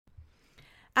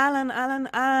אהלן, אהלן,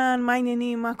 אהלן, מה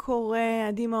העניינים, מה קורה?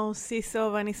 עדי מאור סיסו,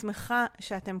 ואני שמחה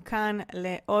שאתם כאן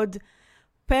לעוד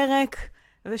פרק,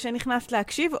 ושנכנס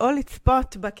להקשיב או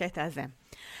לצפות בקטע הזה.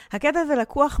 הקטע הזה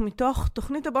לקוח מתוך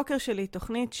תוכנית הבוקר שלי,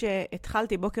 תוכנית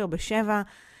שהתחלתי בוקר בשבע,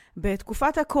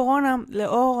 בתקופת הקורונה,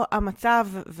 לאור המצב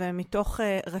ומתוך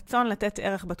רצון לתת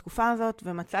ערך בתקופה הזאת,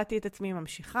 ומצאתי את עצמי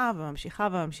ממשיכה וממשיכה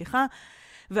וממשיכה,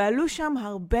 ועלו שם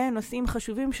הרבה נושאים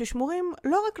חשובים ששמורים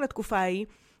לא רק לתקופה ההיא,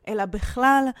 אלא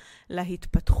בכלל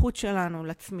להתפתחות שלנו,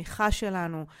 לצמיחה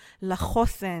שלנו,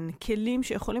 לחוסן, כלים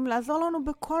שיכולים לעזור לנו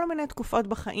בכל מיני תקופות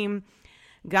בחיים,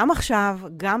 גם עכשיו,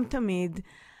 גם תמיד.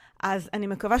 אז אני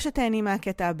מקווה שתהני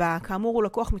מהקטע הבא. כאמור, הוא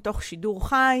לקוח מתוך שידור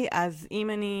חי, אז אם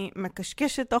אני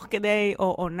מקשקשת תוך כדי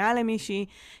או עונה למישהי,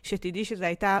 שתדעי שזו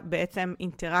הייתה בעצם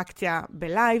אינטראקציה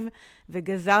בלייב,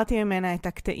 וגזרתי ממנה את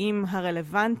הקטעים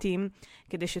הרלוונטיים,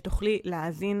 כדי שתוכלי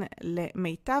להאזין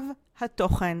למיטב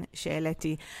התוכן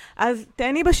שהעליתי. אז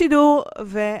תהני בשידור,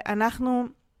 ואנחנו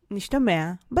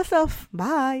נשתמע בסוף.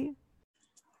 ביי!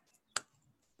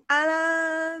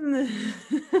 אהלן,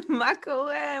 מה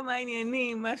קורה? מה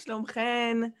העניינים? מה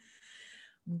שלומכן?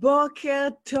 בוקר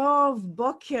טוב,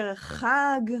 בוקר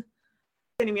חג.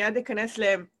 אני מיד אכנס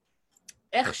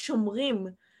לאיך שומרים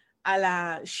על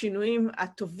השינויים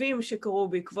הטובים שקרו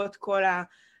בעקבות כל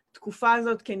התקופה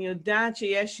הזאת, כי אני יודעת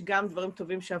שיש גם דברים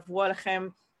טובים שעברו עליכם,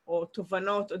 או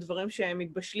תובנות, או דברים שהם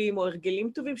מתבשלים, או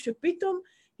הרגלים טובים שפתאום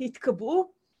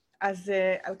התקבעו. אז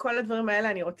על כל הדברים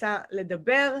האלה אני רוצה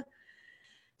לדבר.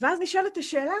 ואז נשאלת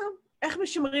השאלה, איך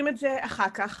משמרים את זה אחר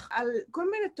כך, על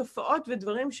כל מיני תופעות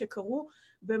ודברים שקרו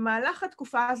במהלך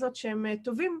התקופה הזאת שהם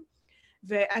טובים.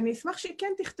 ואני אשמח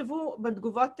שכן תכתבו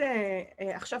בתגובות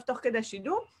עכשיו תוך כדי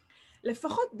השידור,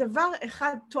 לפחות דבר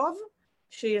אחד טוב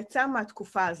שיצא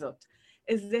מהתקופה הזאת.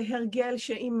 איזה הרגל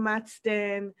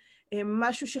שאימצתם,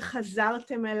 משהו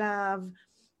שחזרתם אליו,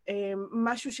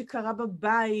 משהו שקרה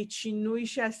בבית, שינוי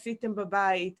שעשיתם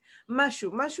בבית,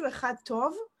 משהו אחד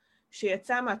טוב,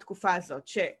 שיצא מהתקופה הזאת,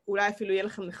 שאולי אפילו יהיה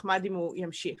לכם נחמד אם הוא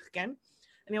ימשיך, כן?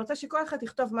 אני רוצה שכל אחד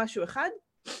תכתוב משהו אחד,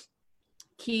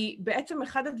 כי בעצם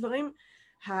אחד הדברים,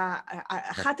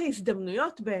 אחת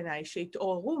ההזדמנויות בעיניי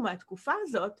שהתעוררו מהתקופה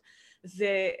הזאת,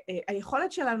 זה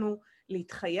היכולת שלנו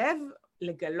להתחייב,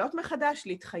 לגלות מחדש,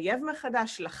 להתחייב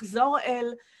מחדש, לחזור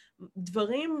אל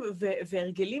דברים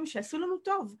והרגלים שעשו לנו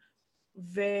טוב.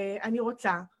 ואני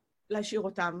רוצה להשאיר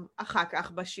אותם אחר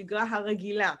כך בשגרה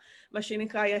הרגילה, מה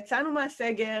שנקרא, יצאנו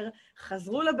מהסגר,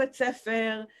 חזרו לבית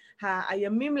ספר,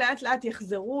 הימים לאט לאט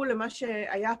יחזרו למה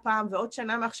שהיה פעם, ועוד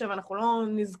שנה מעכשיו אנחנו לא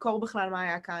נזכור בכלל מה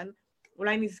היה כאן,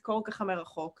 אולי נזכור ככה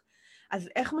מרחוק. אז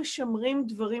איך משמרים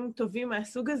דברים טובים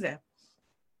מהסוג הזה?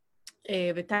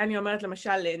 וטני אומרת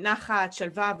למשל, נחת,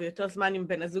 שלווה ויותר זמן עם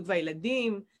בן הזוג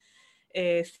והילדים,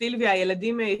 סילביה,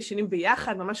 הילדים ישנים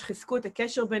ביחד, ממש חיזקו את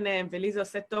הקשר ביניהם, ולי זה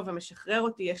עושה טוב ומשחרר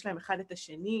אותי, יש להם אחד את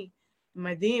השני,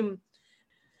 מדהים.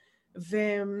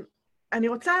 ואני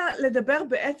רוצה לדבר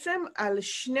בעצם על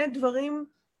שני דברים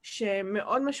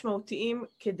שמאוד משמעותיים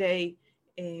כדי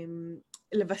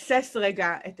לבסס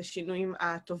רגע את השינויים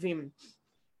הטובים.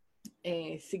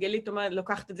 סיגלית אומרת,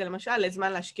 לוקחת את זה למשל,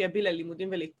 לזמן להשקיע בי ללימודים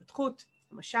ולהתפתחות,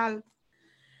 למשל.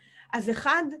 אז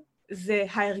אחד זה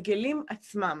ההרגלים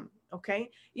עצמם. אוקיי?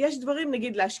 יש דברים,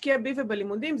 נגיד, להשקיע בי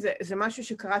ובלימודים, זה משהו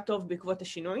שקרה טוב בעקבות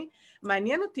השינוי.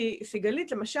 מעניין אותי,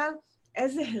 סיגלית, למשל,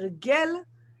 איזה הרגל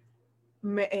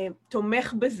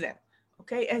תומך בזה,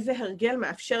 אוקיי? איזה הרגל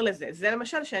מאפשר לזה. זה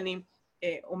למשל שאני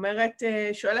אומרת,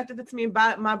 שואלת את עצמי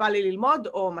מה בא לי ללמוד,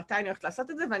 או מתי אני הולכת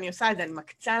לעשות את זה, ואני עושה את זה, אני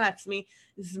מקצה לעצמי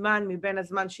זמן מבין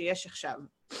הזמן שיש עכשיו.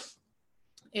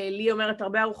 לי אומרת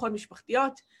הרבה ארוחות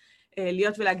משפחתיות,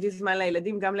 להיות ולהקדיש זמן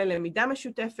לילדים, גם ללמידה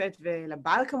משותפת,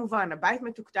 ולבעל כמובן, הבית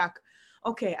מתוקתק.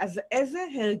 אוקיי, אז איזה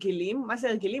הרגלים, מה זה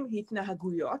הרגלים?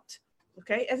 התנהגויות,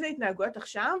 אוקיי? איזה התנהגויות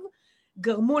עכשיו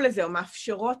גרמו לזה, או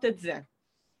מאפשרות את זה?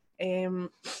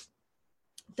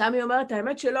 תמי אומרת,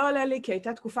 האמת שלא עולה לי, כי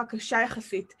הייתה תקופה קשה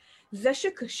יחסית. זה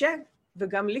שקשה,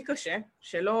 וגם לי קשה,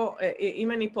 שלא,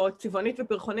 אם אני פה צבעונית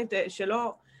ופרחונית,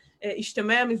 שלא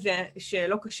ישתמע מזה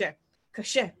שלא קשה.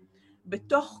 קשה.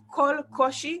 בתוך כל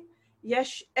קושי,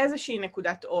 יש איזושהי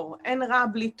נקודת אור. אין רע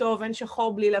בלי טוב, אין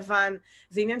שחור בלי לבן,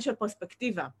 זה עניין של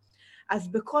פרספקטיבה. אז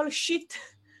בכל שיט,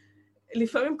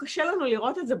 לפעמים קשה לנו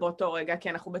לראות את זה באותו רגע, כי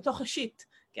אנחנו בתוך השיט,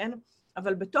 כן?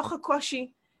 אבל בתוך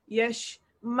הקושי יש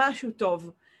משהו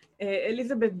טוב.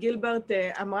 אליזבת גילברט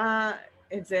אמרה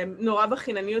את זה נורא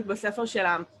בחינניות בספר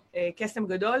שלה, קסם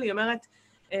גדול, היא אומרת,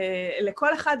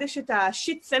 לכל אחד יש את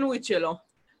השיט סנדוויץ' שלו,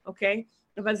 אוקיי?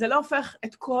 אבל זה לא הופך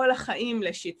את כל החיים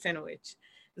לשיט סנדוויץ'.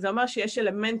 זה אומר שיש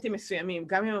אלמנטים מסוימים,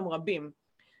 גם אם הם רבים.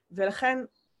 ולכן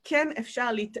כן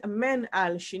אפשר להתאמן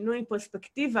על שינוי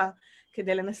פרספקטיבה,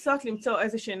 כדי לנסות למצוא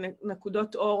איזושהי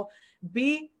נקודות אור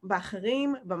בי,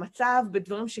 באחרים, במצב,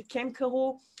 בדברים שכן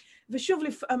קרו. ושוב,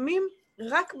 לפעמים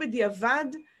רק בדיעבד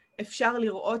אפשר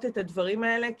לראות את הדברים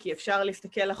האלה, כי אפשר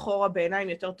להסתכל אחורה בעיניים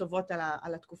יותר טובות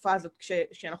על התקופה הזאת,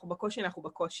 כשאנחנו בקושי, אנחנו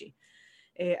בקושי.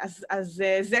 אז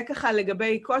זה ככה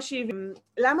לגבי קושי.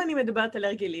 למה אני מדברת על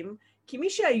הרגלים? כי מי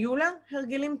שהיו לה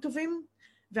הרגלים טובים,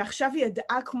 ועכשיו היא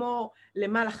ידעה כמו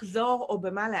למה לחזור או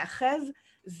במה לאחז,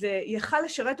 זה יכל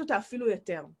לשרת אותה אפילו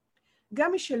יותר.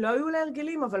 גם מי שלא היו לה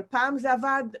הרגלים, אבל פעם זה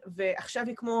עבד, ועכשיו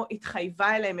היא כמו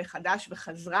התחייבה אליהם מחדש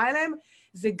וחזרה אליהם,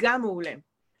 זה גם מעולה.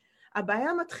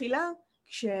 הבעיה מתחילה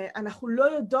כשאנחנו לא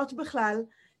יודעות בכלל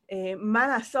מה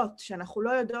לעשות, שאנחנו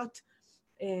לא יודעות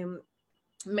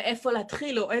מאיפה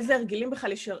להתחיל, או איזה הרגלים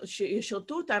בכלל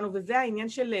שישרתו אותנו, וזה העניין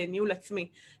של ניהול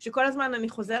עצמי. שכל הזמן אני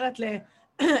חוזרת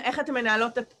לאיך אתם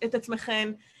מנהלות את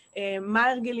עצמכם, מה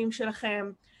ההרגלים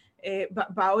שלכם.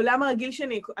 בעולם הרגיל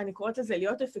שאני קוראת לזה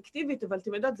להיות אפקטיבית, אבל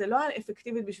אתם יודעות, זה לא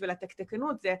אפקטיבית בשביל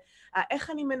התקתקנות, זה איך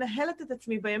אני מנהלת את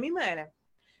עצמי בימים האלה.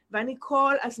 ואני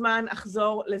כל הזמן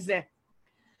אחזור לזה.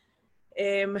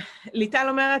 ליטל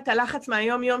אומרת, הלחץ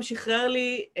מהיום-יום שחרר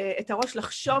לי את הראש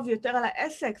לחשוב יותר על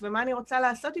העסק ומה אני רוצה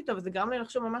לעשות איתו, וזה גרם לי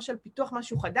לחשוב ממש על פיתוח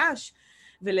משהו חדש,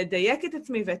 ולדייק את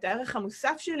עצמי ואת הערך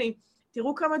המוסף שלי.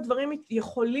 תראו כמה דברים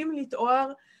יכולים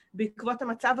להתעורר בעקבות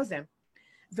המצב הזה.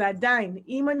 ועדיין,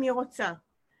 אם אני רוצה,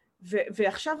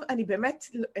 ועכשיו אני באמת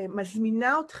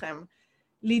מזמינה אתכם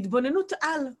להתבוננות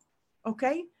על,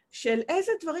 אוקיי? של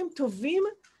איזה דברים טובים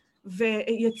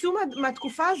ויצאו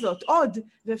מהתקופה הזאת עוד,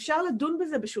 ואפשר לדון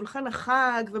בזה בשולחן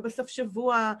החג ובסוף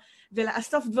שבוע,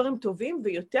 ולאסוף דברים טובים,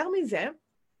 ויותר מזה,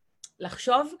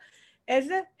 לחשוב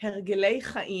איזה הרגלי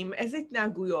חיים, איזה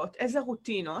התנהגויות, איזה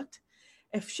רוטינות,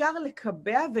 אפשר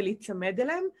לקבע ולהצמד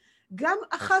אליהם, גם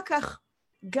אחר כך,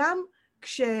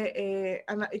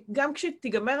 גם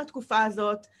כשתיגמר התקופה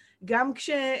הזאת, גם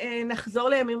כשנחזור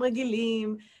לימים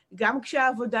רגילים, גם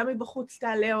כשהעבודה מבחוץ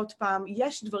תעלה עוד פעם,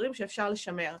 יש דברים שאפשר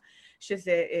לשמר,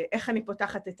 שזה איך אני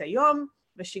פותחת את היום,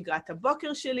 ושגרת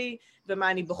הבוקר שלי,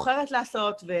 ומה אני בוחרת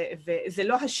לעשות, וזה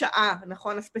לא השעה,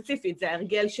 נכון, הספציפית, זה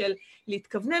ההרגל של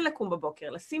להתכוונן לקום בבוקר,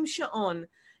 לשים שעון,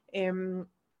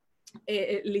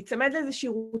 להצמד לאיזושהי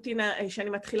רוטינה שאני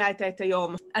מתחילה את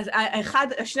היום. אז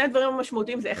שני הדברים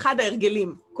המשמעותיים זה אחד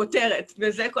ההרגלים, כותרת,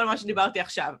 וזה כל מה שדיברתי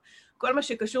עכשיו. כל מה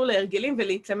שקשור להרגלים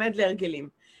ולהצמד להרגלים.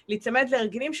 להצמד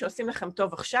להרגלים שעושים לכם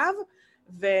טוב עכשיו,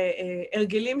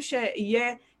 והרגלים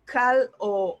שיהיה קל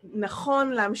או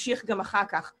נכון להמשיך גם אחר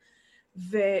כך.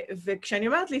 וכשאני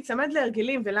אומרת להצמד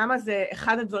להרגלים, ולמה זה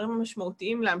אחד הדברים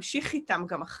המשמעותיים להמשיך איתם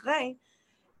גם אחרי,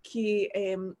 כי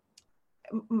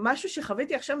משהו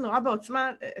שחוויתי עכשיו נורא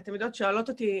בעוצמה, אתם יודעות, שואלות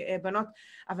אותי בנות,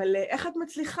 אבל איך את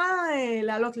מצליחה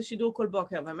לעלות לשידור כל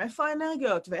בוקר, ומאיפה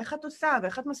האנרגיות, ואיך את עושה,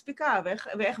 ואיך את מספיקה,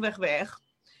 ואיך.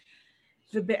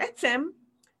 ובעצם,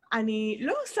 אני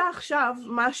לא עושה עכשיו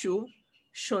משהו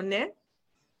שונה,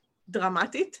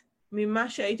 דרמטית, ממה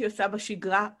שהייתי עושה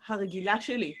בשגרה הרגילה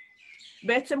שלי.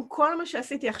 בעצם כל מה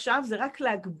שעשיתי עכשיו זה רק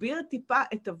להגביר טיפה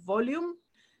את הווליום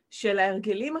של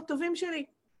ההרגלים הטובים שלי.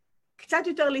 קצת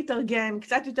יותר להתארגן,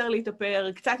 קצת יותר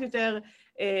להתאפר, קצת יותר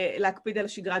להקפיד על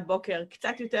שגרת בוקר,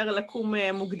 קצת יותר לקום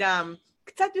מוקדם,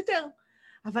 קצת יותר.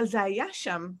 אבל זה היה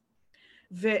שם,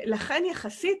 ולכן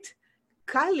יחסית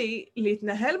קל לי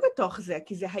להתנהל בתוך זה,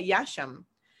 כי זה היה שם.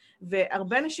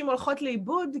 והרבה נשים הולכות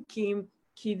לאיבוד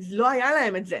כי לא היה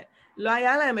להם את זה. לא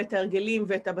היה להם את ההרגלים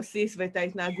ואת הבסיס ואת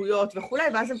ההתנהגויות וכו',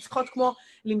 ואז הן צריכות כמו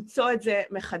למצוא את זה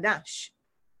מחדש,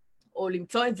 או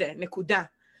למצוא את זה, נקודה.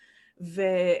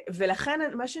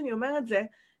 ולכן מה שאני אומרת זה,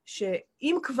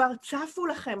 שאם כבר צפו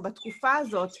לכם בתקופה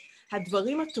הזאת,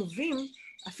 הדברים הטובים,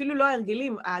 אפילו לא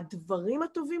ההרגלים, הדברים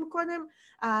הטובים קודם,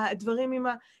 הדברים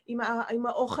עם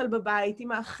האוכל בבית,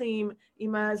 עם האחים,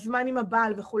 עם הזמן עם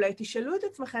הבעל וכו', תשאלו את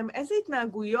עצמכם איזה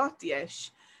התנהגויות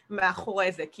יש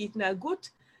מאחורי זה, כי התנהגות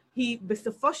היא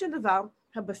בסופו של דבר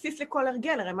הבסיס לכל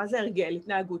הרגל, הרי מה זה הרגל?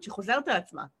 התנהגות שחוזרת על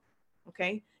עצמה,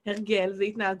 אוקיי? הרגל זה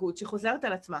התנהגות שחוזרת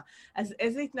על עצמה. אז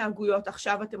איזה התנהגויות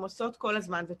עכשיו אתם עושות כל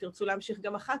הזמן ותרצו להמשיך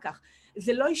גם אחר כך?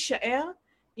 זה לא יישאר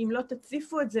אם לא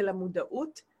תציפו את זה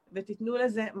למודעות ותיתנו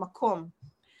לזה מקום.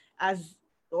 אז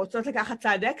רוצות לקחת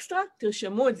צעד אקסטרה?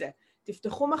 תרשמו את זה.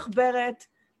 תפתחו מחברת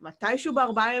מתישהו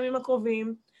ב4 ימים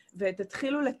הקרובים,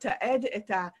 ותתחילו לתעד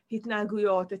את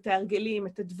ההתנהגויות, את ההרגלים,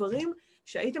 את הדברים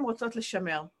שהייתם רוצות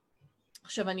לשמר.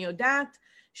 עכשיו, אני יודעת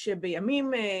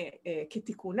שבימים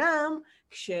כתיקונם,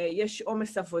 כשיש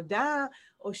עומס עבודה,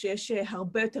 או שיש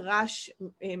הרבה יותר רעש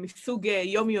מסוג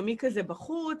יומיומי כזה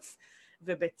בחוץ,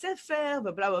 ובית ספר,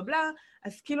 ובלה בלה בלה,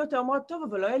 אז כאילו אתה אומרת, טוב,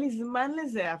 אבל לא יהיה לי זמן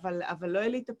לזה, אבל לא יהיה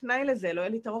לי את הפנאי לזה, לא יהיה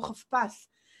לי את הרוחב פס.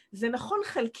 זה נכון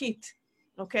חלקית,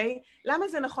 אוקיי? למה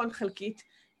זה נכון חלקית?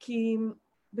 כי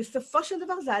בסופו של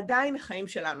דבר זה עדיין החיים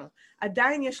שלנו.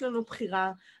 עדיין יש לנו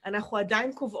בחירה, אנחנו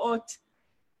עדיין קובעות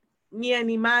מי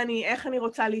אני, מה אני, איך אני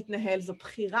רוצה להתנהל, זו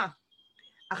בחירה.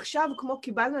 עכשיו, כמו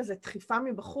קיבלנו איזו דחיפה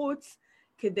מבחוץ,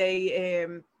 כדי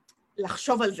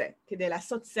לחשוב על זה, כדי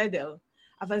לעשות סדר.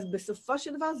 אבל בסופו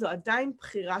של דבר זו עדיין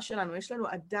בחירה שלנו, יש לנו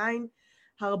עדיין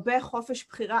הרבה חופש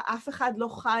בחירה, אף אחד לא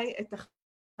חי את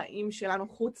החיים שלנו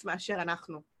חוץ מאשר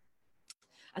אנחנו.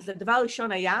 אז הדבר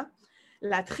הראשון היה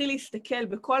להתחיל להסתכל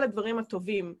בכל הדברים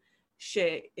הטובים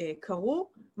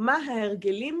שקרו, מה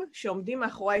ההרגלים שעומדים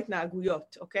מאחורי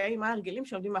ההתנהגויות, אוקיי? מה ההרגלים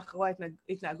שעומדים מאחורי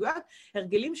ההתנהגויות?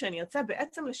 הרגלים שאני ארצה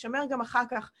בעצם לשמר גם אחר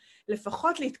כך,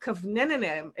 לפחות להתכוונן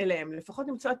אליהם, לפחות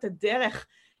למצוא את הדרך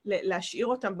להשאיר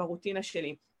אותם ברוטינה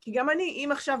שלי. כי גם אני, אם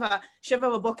עכשיו 7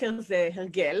 בבוקר זה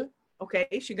הרגל,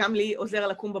 אוקיי? שגם לי עוזר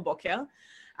לקום בבוקר,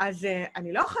 אז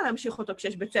אני לא יכולה להמשיך אותו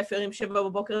כשיש בית ספר עם 7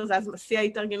 בבוקר, זה אז שיא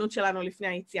ההתארגנות שלנו לפני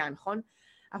היציאה, נכון?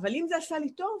 אבל אם זה עשה לי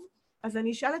טוב, אז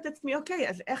אני אשאל את עצמי, אוקיי,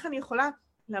 אז איך אני יכולה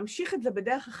להמשיך את זה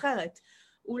בדרך אחרת?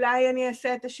 אולי אני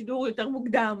אעשה את השידור יותר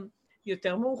מוקדם,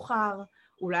 יותר מאוחר,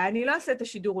 אולי אני לא אעשה את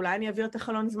השידור, אולי אני אעביר את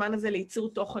החלון זמן הזה לייצור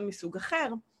תוכן מסוג אחר,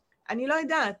 אני לא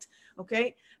יודעת,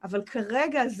 אוקיי? אבל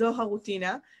כרגע זו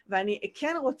הרוטינה, ואני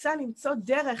כן רוצה למצוא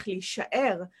דרך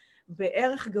להישאר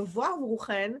בערך גבוה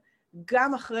ורוחן,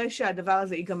 גם אחרי שהדבר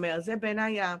הזה ייגמר. זה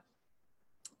בעיניי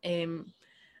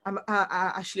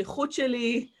השליחות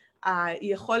שלי,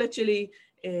 היכולת שלי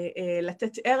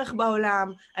לתת ערך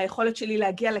בעולם, היכולת שלי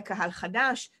להגיע לקהל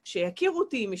חדש, שיכיר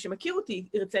אותי, מי שמכיר אותי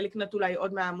ירצה לקנות אולי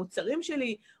עוד מהמוצרים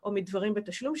שלי, או מדברים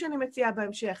בתשלום שאני מציעה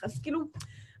בהמשך. אז כאילו,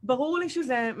 ברור לי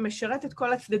שזה משרת את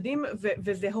כל הצדדים,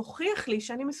 וזה הוכיח לי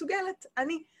שאני מסוגלת,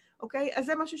 אני, אוקיי? אז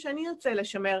זה משהו שאני ארצה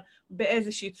לשמר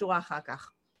באיזושהי צורה אחר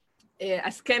כך.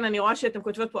 אז כן, אני רואה שאתם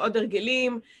כותבות פה עוד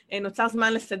הרגלים, נוצר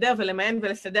זמן לסדר ולמען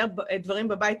ולסדר דברים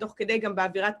בבית תוך כדי, גם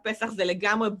באווירת פסח זה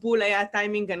לגמרי בול היה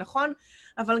הטיימינג הנכון,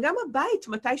 אבל גם הבית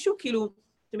מתישהו כאילו,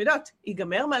 אתם יודעות,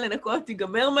 ייגמר מה לנקות,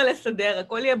 ייגמר מה לסדר,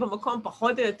 הכל יהיה במקום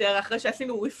פחות או יותר, אחרי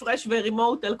שעשינו refresh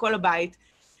ורימוט על כל הבית.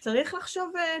 צריך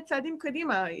לחשוב צעדים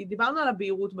קדימה, דיברנו על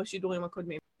הבהירות בשידורים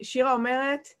הקודמים. שירה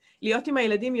אומרת, להיות עם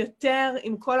הילדים יותר,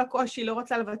 עם כל הקושי, לא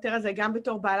רוצה לוותר על זה, גם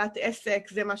בתור בעלת עסק,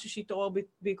 זה משהו שהתעורר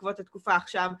בעקבות התקופה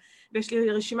עכשיו, ויש לי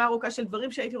רשימה ארוכה של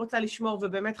דברים שהייתי רוצה לשמור,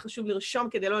 ובאמת חשוב לרשום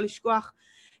כדי לא לשכוח.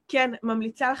 כן,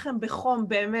 ממליצה לכם בחום,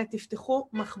 באמת, תפתחו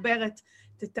מחברת,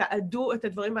 תתעדו את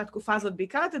הדברים מהתקופה הזאת,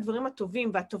 בעיקר את הדברים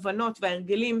הטובים והתובנות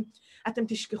וההרגלים, אתם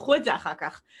תשכחו את זה אחר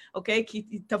כך, אוקיי?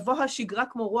 כי תבוא השגרה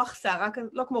כמו רוח שערה,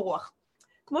 לא כמו רוח,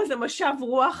 כמו איזה משב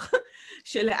רוח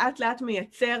שלאט לאט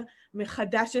מייצר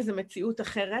מחדש איזו מציאות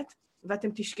אחרת, ואתם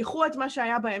תשכחו את מה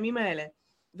שהיה בימים האלה.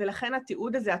 ולכן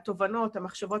התיעוד הזה, התובנות,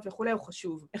 המחשבות וכולי, הוא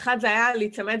חשוב. אחד זה היה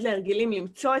להיצמד להרגלים,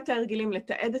 למצוא את ההרגלים,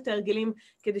 לתעד את ההרגלים,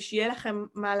 כדי שיהיה לכם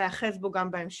מה לאחז בו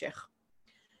גם בהמשך.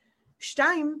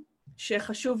 2,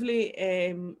 שחשוב לי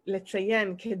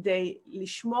לציין כדי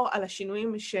לשמור על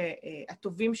השינויים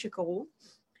הטובים שקרו,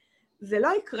 זה לא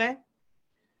יקרה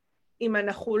אם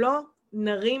אנחנו לא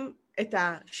נרים את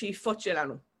השאיפות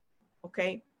שלנו,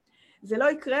 אוקיי? זה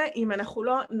לא יקרה אם אנחנו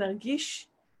לא נרגיש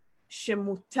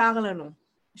שמותר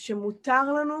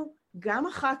לנו גם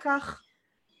אחר כך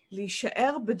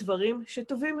להישאר בדברים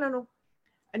שטובים לנו.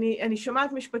 אני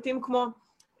שומעת משפטים כמו,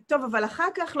 טוב, אבל אחר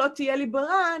כך לא תהיה לי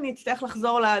ברירה, אני אצטרך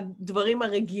לחזור לדברים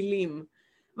הרגילים.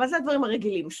 מה זה הדברים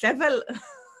הרגילים? סבל?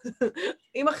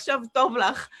 אם עכשיו טוב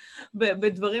לך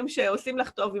בדברים שעושים לך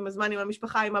טוב עם הזמן, עם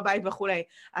המשפחה, עם הבית וכולי,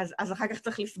 אז אחר כך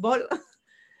צריך לסבול?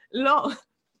 לא,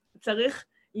 צריך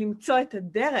למצוא את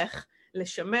הדרך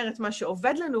לשמר את מה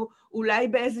שעובד לנו, אולי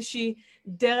באיזושהי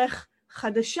דרך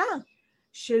חדשה,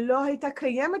 שלא הייתה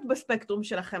קיימת בספקטרום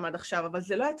שלכם עד עכשיו, אבל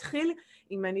זה לא יתחיל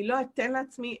אם אני לא אתן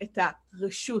לעצמי את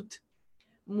הרשות.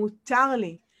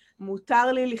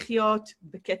 מותר לי לחיות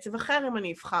בקצב אחר אם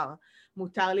אני אבחר,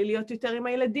 מותר לי להיות יותר עם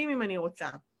הילדים אם אני רוצה,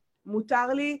 מותר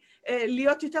לי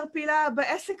להיות יותר פעילה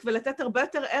בעסק ולתת הרבה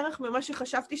יותר ערך ממה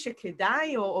שחשבתי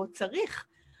שכדאי או צריך,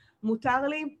 מותר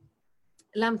לי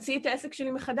להמציא את העסק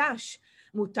שלי מחדש,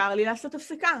 מותר לי לעשות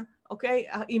הפסקה, אוקיי?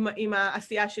 עם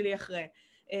העשייה שלי אחרי.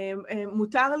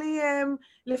 מותר לי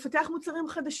לפתח מוצרים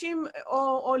חדשים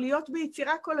או להיות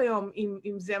ביצירה כל היום,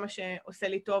 אם זה מה שעושה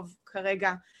לי טוב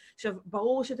כרגע. עכשיו,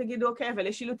 ברור שתגידו, אוקיי, אבל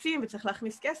יש אילוצים וצריך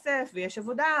להכניס כסף ויש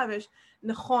עבודה ויש...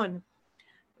 נכון.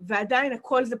 ועדיין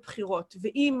הכל זה בחירות.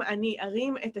 ואם אני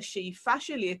ארים את השאיפה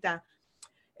שלי,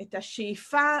 את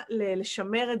השאיפה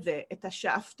לשמר את זה, את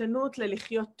השאפתנות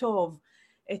ללחיות טוב,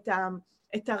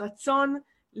 את הרצון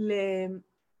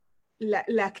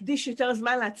להקדיש יותר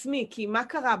זמן לעצמי, כי מה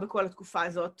קרה בכל התקופה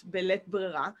הזאת, בלית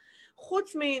ברירה,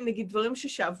 חוץ מנגיד דברים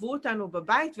ששאבו אותנו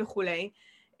בבית וכולי,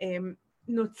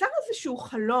 נוצר איזשהו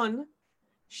חלון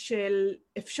של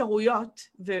אפשרויות,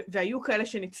 והיו כאלה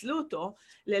שניצלו אותו,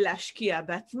 ללהשקיע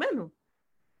בעצמנו.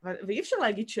 ואי אפשר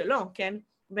להגיד שלא, כן?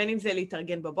 בין אם זה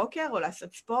להתארגן בבוקר, או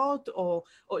לעשות ספורט, או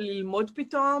ללמוד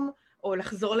פתאום, או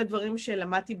לחזור לדברים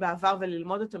שלמדתי בעבר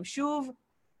וללמוד אותם שוב,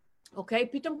 אוקיי?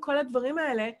 פתאום כל הדברים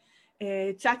האלה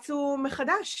צצו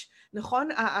מחדש, נכון?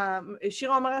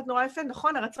 שירה אומרת נורא יפה,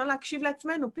 נכון, הרצון להקשיב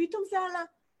לעצמנו, פתאום זה עלה,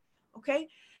 אוקיי?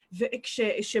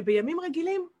 וכשבימים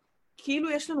רגילים, כאילו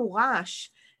יש לנו רעש,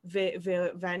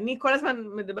 ואני כל הזמן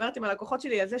מדברת עם הלקוחות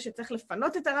שלי על זה שצריך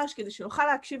לפנות את הרעש כדי שנוכל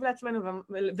להקשיב לעצמנו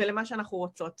ולמה שאנחנו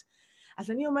רוצות.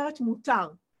 אז אני אומרת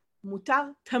מותר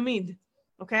תמיד,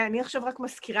 אוקיי? אני עכשיו רק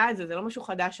מזכירה את זה, זה לא משהו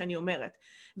חדש שאני אומרת.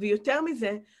 ויותר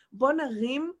מזה, בוא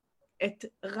נרים את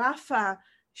רף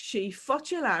השאיפות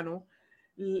שלנו,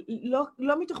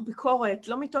 לא מתוך ביקורת,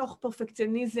 לא מתוך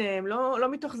פרפקציוניזם,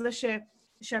 לא מתוך זה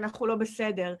שאנחנו לא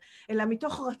בסדר, אלא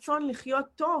מתוך רצון לחיות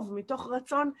טוב, מתוך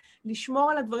רצון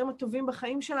לשמור על הדברים הטובים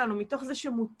בחיים שלנו, מתוך זה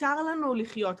שמותר לנו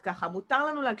לחיות ככה, מותר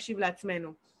לנו להקשיב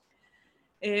לעצמנו.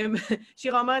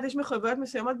 שירה אומרת, יש מחויבויות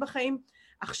מסוימות בחיים,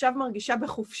 עכשיו מרגישה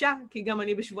בחופשה, כי גם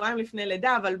אני בשבועיים לפני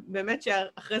לידה, אבל באמת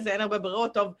שאחרי זה אין הרבה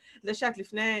ברירות, טוב, זה שאת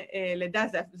לפני לידה,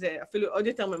 זה אפילו עוד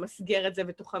יותר ממסגר את זה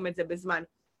ותוחם את זה בזמן.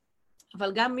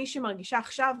 אבל גם מי שמרגישה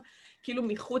עכשיו, כאילו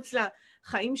מחוץ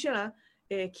לחיים שלה,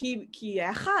 כי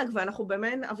היה חג, ואנחנו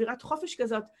במין אווירת חופש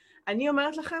כזאת, אני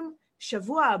אומרת לכם,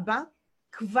 שבוע הבא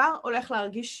כבר הולך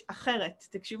להרגיש אחרת.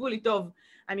 תקשיבו לי טוב,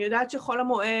 אני יודעת שחול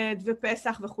המועד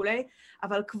ופסח וכולי,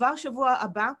 אבל כבר שבוע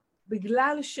הבא,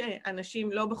 בגלל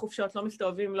שאנשים לא בחופשות, לא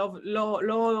מסתובבים,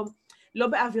 לא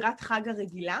באווירת חג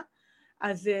הרגילה,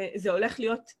 אז זה הולך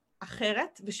להיות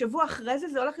אחרת, ושבוע אחרי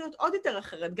זה הולך להיות עוד יותר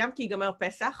אחרת, גם כי ייגמר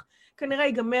פסח, כנראה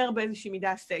ייגמר באיזושהי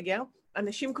מידה הסגר,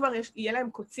 אנשים כבר יהיה להם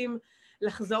קוצים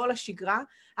לחזור לשגרה,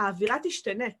 האווירה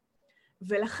תשתנה,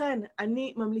 ולכן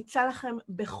אני ממליצה לכם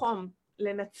בחום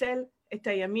לנצל את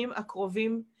הימים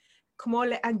הקרובים, כמו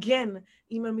לעגן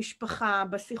עם המשפחה,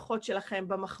 בשיחות שלכם,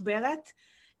 במחברת,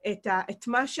 את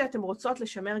מה שאתם רוצות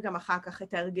לשמר גם אחר כך,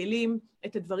 את ההרגלים,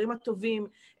 את הדברים הטובים,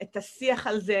 את השיח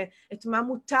על זה, את מה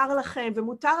מותר לכם,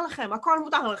 ומותר לכם, הכל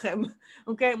מותר לכם,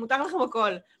 אוקיי? מותר לכם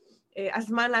הכל.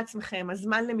 הזמן לעצמכם,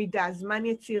 הזמן למידה, הזמן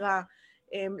יצירה,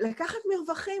 לקחת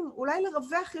מרווחים, אולי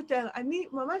לרווח יותר. אני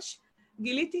ממש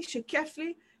גיליתי שכיף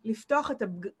לי לפתוח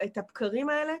את הבקרים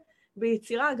האלה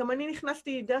ביצירה. גם אני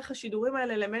נכנסתי דרך השידורים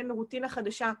האלה למעין רוטינה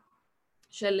חדשה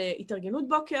של התארגנות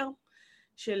בוקר,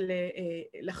 של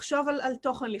לחשוב על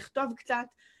תוכן, לכתוב קצת,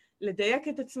 לדייק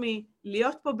את עצמי,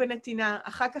 להיות פה בנתינה,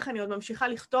 אחר כך אני עוד ממשיכה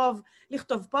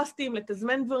לכתוב פוסטים,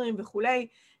 לתזמן דברים וכולי.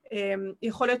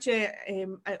 יכול להיות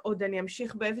שעוד אני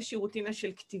אמשיך באיזושהי רוטינה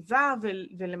של כתיבה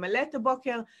ולמלא את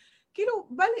הבוקר. כאילו,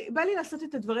 בא לי לעשות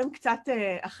את הדברים קצת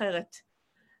אחרת.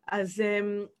 אז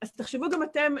תחשבו גם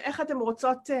אתם איך אתם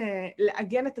רוצות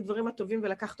לעגן את הדברים הטובים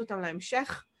ולקחת אותם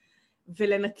להמשך,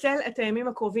 ולנצל את הימים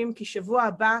הקרובים, כי שבוע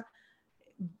הבא,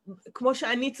 כמו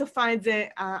שאני צופה את זה,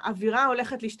 האווירה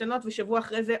הולכת להשתנות, ושבוע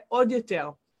אחרי זה עוד יותר,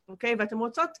 אוקיי? ואתם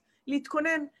רוצות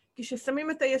להתכונן,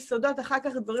 כששמים את היסודות, אחר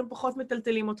כך הדברים פחות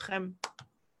מטלטלים אתכם.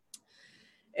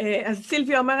 אז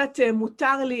סילביה אומרת,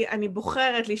 מותר לי, אני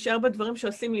בוחרת להישאר בדברים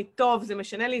שעושים לי טוב, זה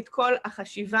משנה לי את כל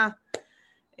החשיבה.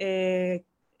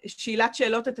 שאלת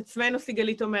שאלות את עצמנו,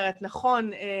 סיגלית אומרת,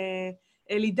 נכון,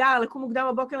 לידר, לקום מוקדם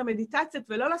בבוקר למדיטציות,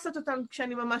 ולא לעשות אותן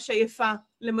כשאני ממש עייפה,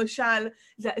 למשל,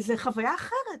 זה חוויה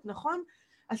אחרת, נכון?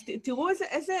 אז תראו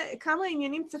כמה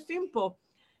עניינים צפים פה.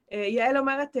 יעל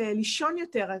אומרת, לישון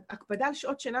יותר, הקפדה על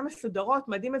שעות שינה מסודרות,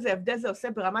 מדהים איזה הבדל זה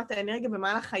עושה ברמת האנרגיה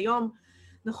במהלך היום,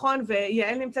 נכון?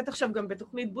 ויעל נמצאת עכשיו גם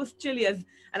בתוכנית בוסט שלי, אז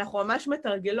אנחנו ממש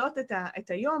מתרגלות את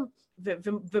היום,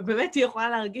 ובאמת היא יכולה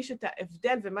להרגיש את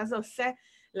ההבדל, ומה זה עושה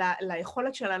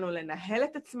ליכולת שלנו לנהל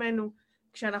את עצמנו,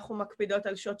 כשאנחנו מקפידות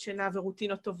על שעות שינה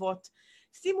ורוטינות טובות.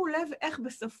 שימו לב איך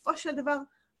בסופו של דבר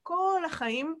כל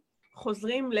החיים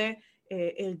חוזרים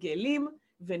להרגלים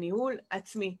וניהול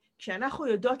עצמי. כשאנחנו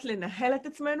יודעות לנהל את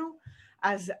עצמנו,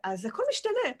 אז הכל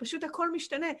משתנה, פשוט הכל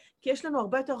משתנה, כי יש לנו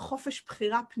הרבה יותר חופש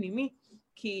בחירה פנימי,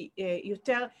 כי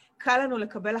יותר קל לנו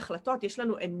לקבל החלטות, יש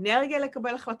לנו אנרגיה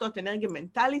לקבל החלטות, אנרגיה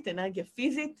מנטלית, אנרגיה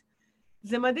פיזית.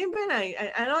 זה מדהים בעיניי,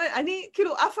 אני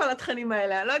כאילו עפה על התכנים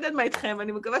האלה, אני לא יודעת מה איתכם,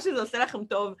 אני מקווה שזה עושה לכם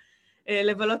טוב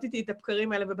לבלות איתי את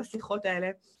הבקרים האלה ובשיחות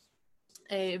האלה.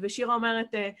 ושירה אומרת,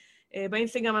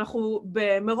 באינסטגרם אנחנו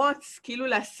במרוץ, כאילו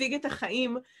להשיג את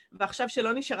החיים, ועכשיו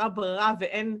שלא נשארה ברירה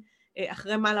ואין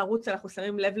אחרי מה לרוץ, אנחנו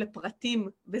שמים לב לפרטים,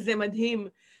 וזה מדהים.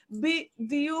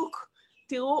 בדיוק,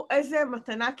 תראו איזה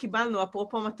מתנה קיבלנו,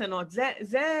 אפרופו מתנות,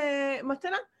 זה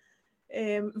מתנה.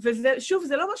 ושוב,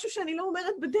 זה לא משהו שאני לא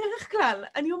אומרת בדרך כלל,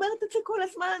 אני אומרת את זה כל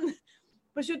הזמן.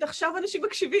 פשוט עכשיו אנשים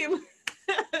מקשיבים.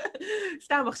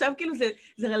 סתם, עכשיו כאילו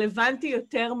זה רלוונטי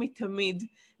יותר מתמיד,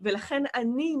 ולכן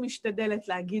אני משתדלת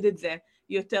להגיד את זה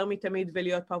יותר מתמיד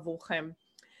ולהיות פה עבורכם.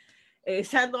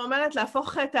 סנדרה אומרת,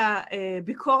 להפוך את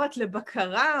הביקורת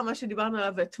לבקרה, מה שדיברנו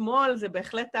עליו אתמול, זה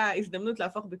בהחלט ההזדמנות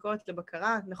להפוך ביקורת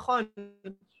לבקרה, נכון.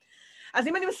 אז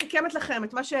אם אני מסכמת לכם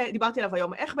את מה שדיברתי עליו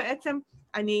היום, איך בעצם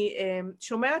אני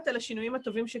שומרת על השינויים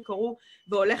הטובים שקרו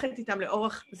והולכת איתם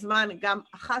לאורך זמן גם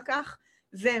אחר כך,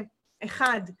 זה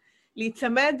אחד,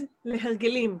 להיצמד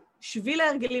להרגלים, שביל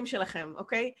ההרגלים שלכם,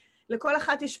 אוקיי? לכל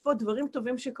אחת יש פה דברים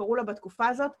טובים שקרו לה בתקופה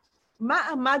הזאת, מה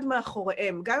עמד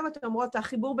מאחוריהם? גם אם אתם אומרות,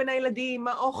 החיבור בין הילדים,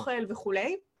 האוכל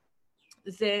וכולי,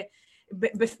 זה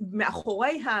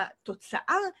מאחורי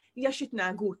התוצאה יש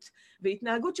התנהגות,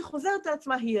 והתנהגות שחוזרת על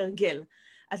עצמה היא הרגל.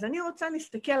 אז אני רוצה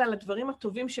להסתכל על הדברים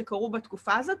הטובים שקרו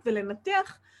בתקופה הזאת,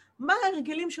 ולנתח מה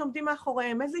ההרגלים שעומדים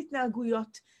מאחוריהם, איזה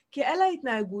התנהגויות, כי אלה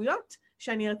ההתנהגויות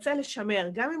שאני ארצה לשמר,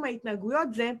 גם אם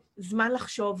ההתנהגויות זה זמן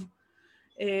לחשוב,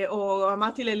 או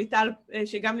אמרתי לליטל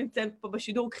שגם נמצאת פה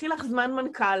בשידור, קחי לך זמן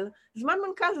מנכ"ל. זמן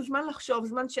מנכ"ל זה זמן לחשוב,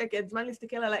 זמן שקט, זמן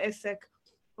להסתכל על העסק,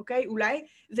 אוקיי? אולי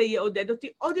זה יעודד אותי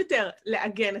עוד יותר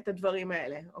לעגן את הדברים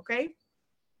האלה, אוקיי?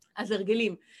 אז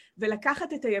הרגלים.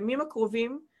 ולקחת את הימים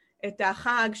הקרובים, את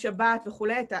החג, שבת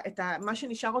וכולי, מה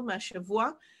שנשאר עוד מהשבוע,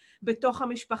 בתוך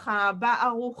המשפחה,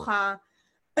 בארוחה,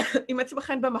 עם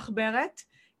עצמכם במחברת,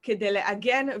 כדי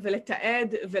לעגן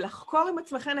ולתעד ולחקור עם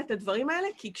עצמכם את הדברים האלה,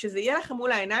 כי כשזה יהיה לכם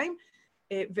מול העיניים,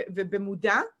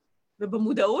 ובמודע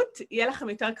ובמודעות, יהיה לכם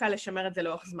יותר קל לשמר את זה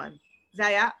לאורך זמן. זה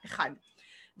היה אחד.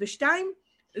 ושתיים,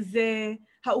 זה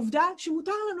העובדה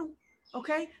שמותר לנו,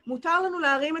 אוקיי? מותר לנו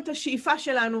להרים את השאיפה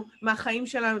שלנו מהחיים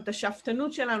שלנו, את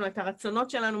השאפתנות שלנו, את הרצונות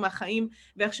שלנו מהחיים,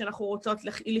 ואיך שאנחנו רוצות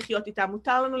לחיות איתם.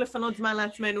 מותר לנו לפנות זמן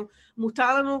לעצמנו,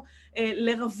 מותר לנו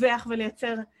לרווח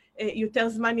ולייצר יותר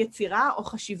זמן יצירה או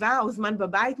חשיבה או זמן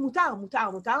בבית, מותר.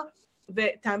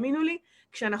 ותאמינו לי,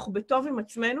 כשאנחנו בטוב עם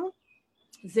עצמנו,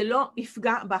 זה לא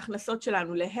יפגע בהכנסות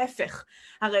שלנו, להפך.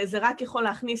 הרי זה רק יכול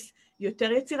להכניס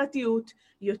יותר יצירתיות,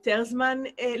 יותר זמן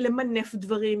למנף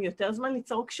דברים, יותר זמן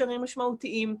ליצור קשרים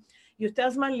משמעותיים, יותר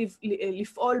זמן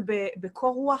לפעול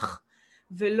בקור רוח,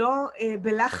 ולא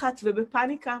בלחץ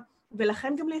ובפניקה,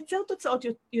 ולכן גם לייצר תוצאות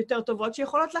יותר טובות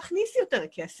שיכולות להכניס יותר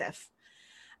כסף.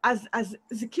 אז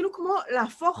זה כאילו כמו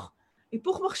להפוך,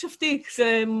 היפוך מחשבתי,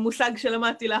 זה מושג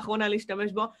שלמדתי לאחרונה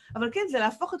להשתמש בו, אבל כן, זה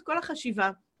להפוך את כל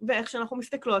החשיבה, ואיך שאנחנו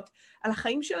מסתכלות על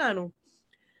החיים שלנו.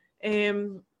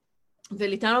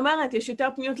 וליטל אומרת, יש יותר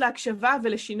פניות להקשבה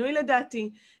ולשינוי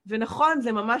לדעתי, ונכון,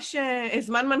 זה ממש,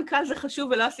 זמן מנכ"ל זה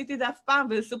חשוב, ולא עשיתי את זה אף פעם,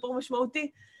 וזה סופר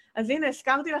משמעותי. אז הנה,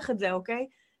 הזכרתי לך את זה, אוקיי?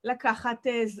 לקחת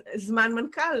זמן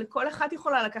מנכ"ל, כל אחת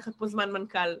יכולה לקחת פה זמן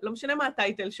מנכ"ל, לא משנה מה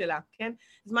הטייטל שלה, כן?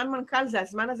 זמן מנכ"ל זה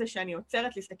הזמן הזה שאני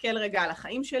עוצרת להסתכל רגע על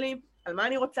החיים שלי, על מה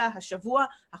אני רוצה, השבוע,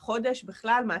 החודש,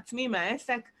 בכלל, מעצמי,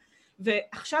 מהעסק,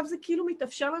 ועכשיו זה כאילו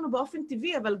מתאפשר לנו באופן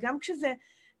טבעי, אבל גם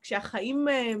כשהחיים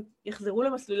יחזרו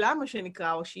למסלולם, מה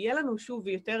שנקרא, או שיהיה לנו שוב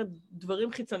יותר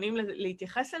דברים חיצוניים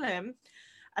להתייחס אליהם,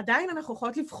 עדיין אנחנו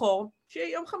יכולות לבחור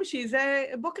שיום חמישי זה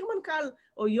בוקר מנכ"ל,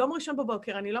 או יום ראשון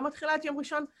בבוקר. אני לא מתחילה את יום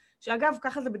ראשון, שאגב,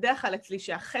 ככה זה בדרך כלל אצלי,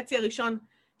 שהחצי הראשון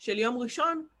של יום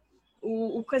ראשון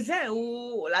הוא כזה,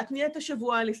 הוא להתניע את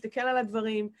השבוע, להסתכל על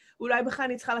הדברים, אולי בכלל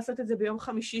אני צריכה לעשות את זה ביום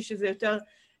חמישי, שזה יותר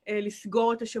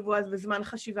לסגור את השבוע הזה בזמן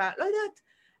חשיבה, לא יודעת,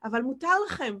 אבל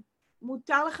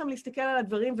מותר לכם להסתכל על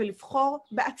הדברים ולבחור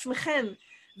בעצמכם,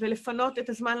 ולפנות את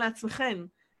הזמן לעצמכם,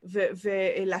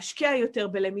 ולהשקיע יותר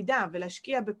בלמידה,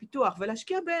 ולהשקיע בפיתוח,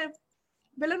 ולהשקיע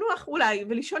בלנוח אולי,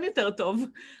 ולישון יותר טוב,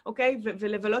 אוקיי?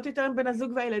 ולבלות יותר עם בן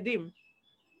הזוג והילדים.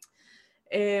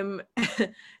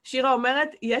 שירה אומרת,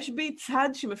 יש בי צד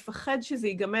שמפחד שזה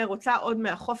ייגמר, רוצה עוד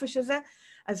מהחופש הזה,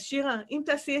 אז שירה, אם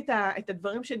תעשי את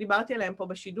הדברים שדיברתי עליהם פה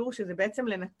בשידור, שזה בעצם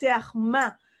לנתח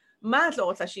מה את לא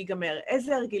רוצה שיגמר,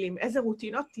 איזה הרגלים, איזה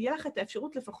רוטינות, תהיה לך את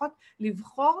האפשרות לפחות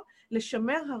לבחור,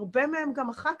 לשמר הרבה מהם גם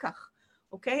אחר כך,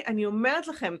 אוקיי? אני אומרת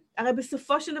לכם, הרי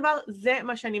בסופו של דבר זה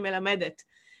מה שאני מלמדת.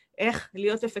 איך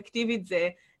להיות אפקטיבית זה,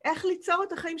 איך ליצור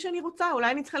את החיים שאני רוצה,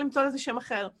 אולי אני צריכה למצוא לזה שם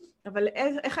אחר, אבל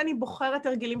איך אני בוחרת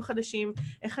הרגלים חדשים,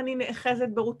 איך אני נאחזת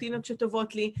ברוטינות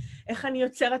שטובות לי, איך אני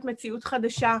יוצרת מציאות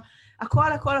חדשה,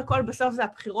 הכל, בסוף זה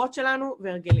הבחירות שלנו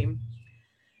והרגלים.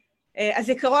 אז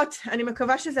יקרות, אני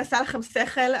מקווה שזה עשה לכם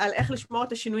שכל על איך לשמור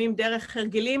את השינויים דרך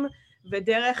הרגלים,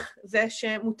 ודרך זה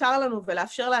שמותר לנו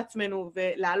ולאפשר לעצמנו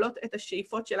ולהעלות את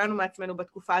השאיפות שלנו מעצמנו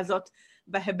בתקופה הזאת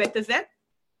בהיבט הזה.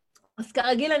 אז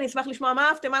כרגיל אני אשמח לשמוע מה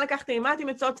אהבתם, מה לקחתם, מה אתם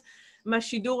יוצאות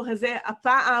מהשידור הזה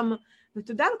הפעם,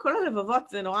 ותודה על כל הלבבות,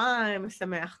 זה נורא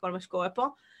משמח כל מה שקורה פה.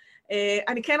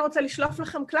 אני כן רוצה לשלוף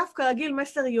לכם קלף, כרגיל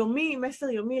מסר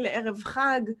יומי לערב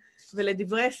חג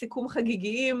ולדברי סיכום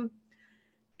חגיגיים.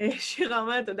 שירה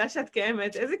אומרת, תודה שאת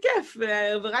קיימת, איזה כיף,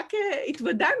 ורק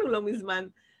התוודענו לא מזמן.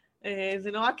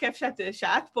 זה נורא כיף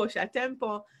שאת פה, שאתם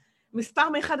פה. מספר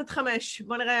מ-1 עד 5,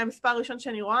 בואו נראה המספר הראשון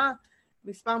שאני רואה,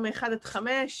 מספר מ-1 עד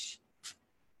 5,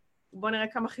 בואו נראה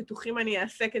כמה חיתוכים אני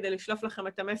אעשה כדי לשלוף לכם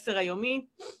את המסר היומי,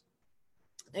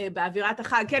 באווירת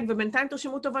החג, כן, ובינתיים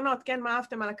תרשמו תובנות, כן, מה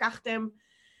אהבתם, מה לקחתם,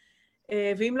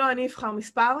 ואם לא, אני אבחר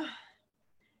מספר.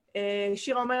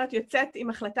 שירה אומרת, יוצאת עם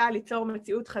החלטה ליצור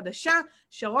מציאות חדשה,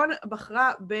 שרון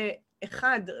בחרה ב-1,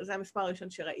 זה המספר הראשון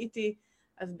שראיתי,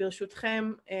 אז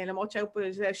ברשותכם, למרות שהיו פה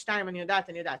איזה 2, אני יודעת,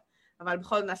 אבל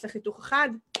בכל זאת נעשה חיתוך אחד,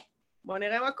 בואו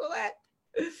נראה מה קורה.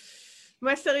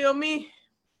 מסר יומי.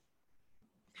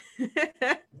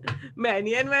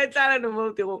 מעניין מה יצא לנו,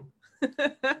 בואו תראו.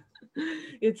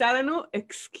 יצא לנו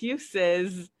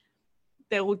excuses,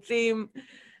 תירוצים,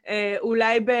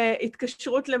 אולי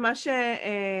בהתקשרות למה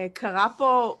שקרה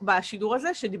פה בשידור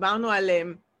הזה, שדיברנו על,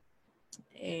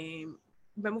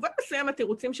 במובן מסוים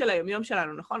התירוצים של היומיום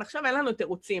שלנו, נכון? עכשיו אין לנו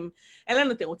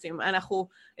תירוצים, אנחנו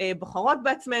בוחרות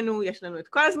בעצמנו, יש לנו את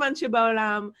כל הזמן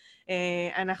שבעולם,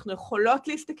 אנחנו יכולות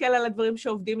להסתכל על הדברים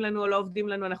שעובדים לנו או לא עובדים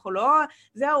לנו, אנחנו לא,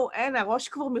 זהו, אין, הראש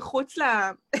כבר מחוץ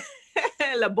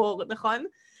לבור, נכון?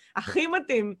 הכי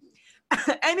מתאים.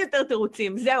 אין יותר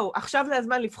תירוצים, זהו, עכשיו זה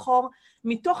הזמן לבחור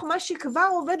מתוך מה שכבר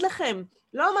עובד לכם.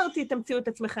 לא אמרתי, תמציאו את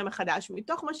עצמכם מחדש,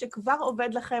 מתוך מה שכבר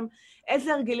עובד לכם,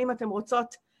 איזה הרגלים אתם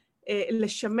רוצות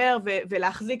לשמר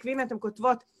ולהחזיק, והנה אתם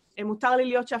כותבות, מותר לי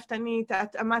להיות שאפתנית,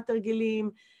 התאמת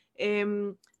הרגלים,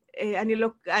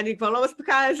 אני כבר לא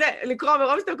מספיקה לקרוא,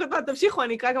 מרוב שאתם כותבות, תמשיכו,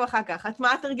 אני אקרא גם אחר כך,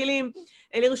 התאמת הרגלים,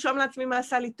 לרשום לעצמי מה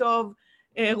עשה לי טוב,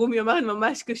 רומי אומרת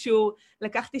ממש קשור,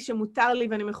 לקחתי שמותר לי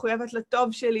ואני מחויבת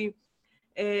לטוב שלי,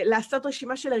 לעשות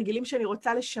רשימה של הרגלים שאני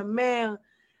רוצה לשמר,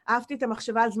 אהבתי את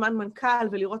המחשבה על זמן מנכ"ל,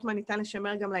 ולראות מה ניתן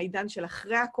לשמר גם לעידן של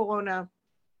אחרי הקורונה,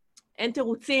 אין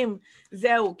תירוצים,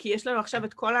 זהו, כי יש לנו עכשיו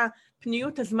את כל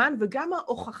הפניות הזמן, וגם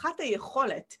הוכחת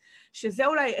היכולת, שזה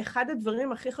אולי אחד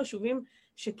הדברים הכי חשובים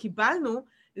שקיבלנו,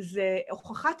 זה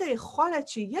הוכחת היכולת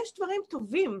שיש דברים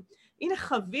טובים, הנה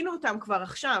חווינו אותם כבר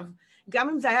עכשיו, גם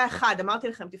אם זה היה אחד, אמרתי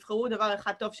לכם, תבחרו דבר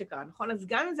אחד טוב שקרה, נכון? אז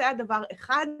גם אם זה היה דבר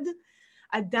אחד,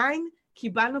 עדיין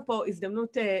קיבלנו פה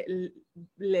הזדמנות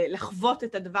לחוות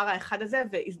את הדבר האחד הזה,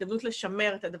 והזדמנות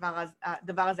לשמר את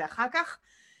הדבר הזה אחר כך.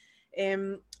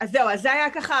 אז זהו, אז זה היה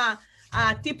ככה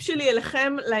הטיפ שלי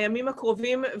אליכם לימים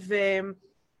הקרובים,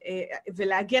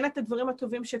 ולהגן את הדברים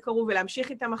הטובים שקרו, ולהמשיך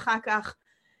איתם אחר כך.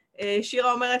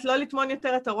 שירה אומרת, לא לטמון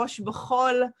יותר את הראש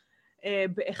בחול,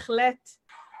 בהחלט.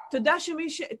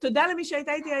 תודה למי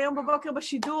שהייתה איתי היום בבוקר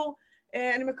בשידור,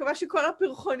 אני מקווה שכל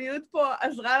הפרחוניות פה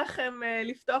עזרה לכם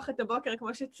לפתוח את הבוקר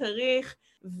כמו שצריך,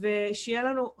 ושיהיה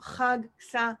לנו חג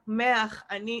שמח,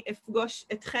 אני אפגוש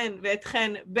אתכן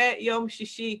ואתכן ביום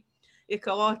שישי,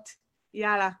 יקרות,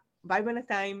 יאללה, ביי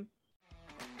בינתיים.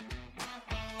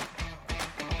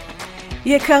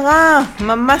 יקרה,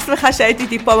 ממש שמחה שהייתי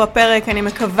איתי פה בפרק, אני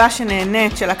מקווה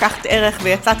שנהנית, שלקחת ערך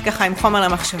ויצאת ככה עם חומר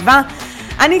למחשבה.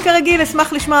 אני כרגיל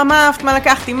אשמח לשמוע מה אהבת, מה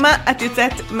לקחתי, מה את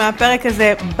יוצאת מהפרק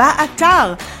הזה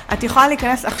באתר. את יכולה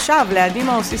להיכנס עכשיו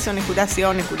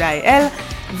ל-adimoosiso.co.il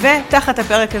ותחת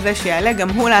הפרק הזה שיעלה גם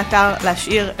הוא לאתר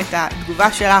להשאיר את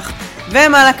התגובה שלך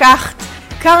ומה לקחת.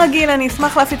 כרגיל אני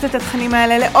אשמח להפיץ את התכנים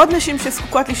האלה לעוד נשים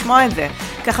שזקוקות לשמוע את זה.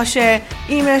 ככה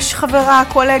שאם יש חברה,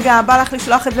 קולגה, בא לך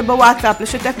לשלוח את זה בוואטסאפ,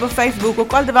 לשתף בפייסבוק או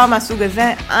כל דבר מהסוג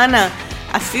הזה, אנא.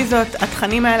 עשי זאת,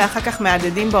 התכנים האלה אחר כך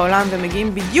מעדדים בעולם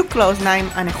ומגיעים בדיוק לאוזניים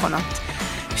הנכונות.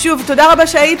 שוב, תודה רבה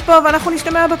שהיית פה ואנחנו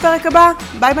נשתמע בפרק הבא.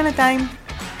 ביי בינתיים.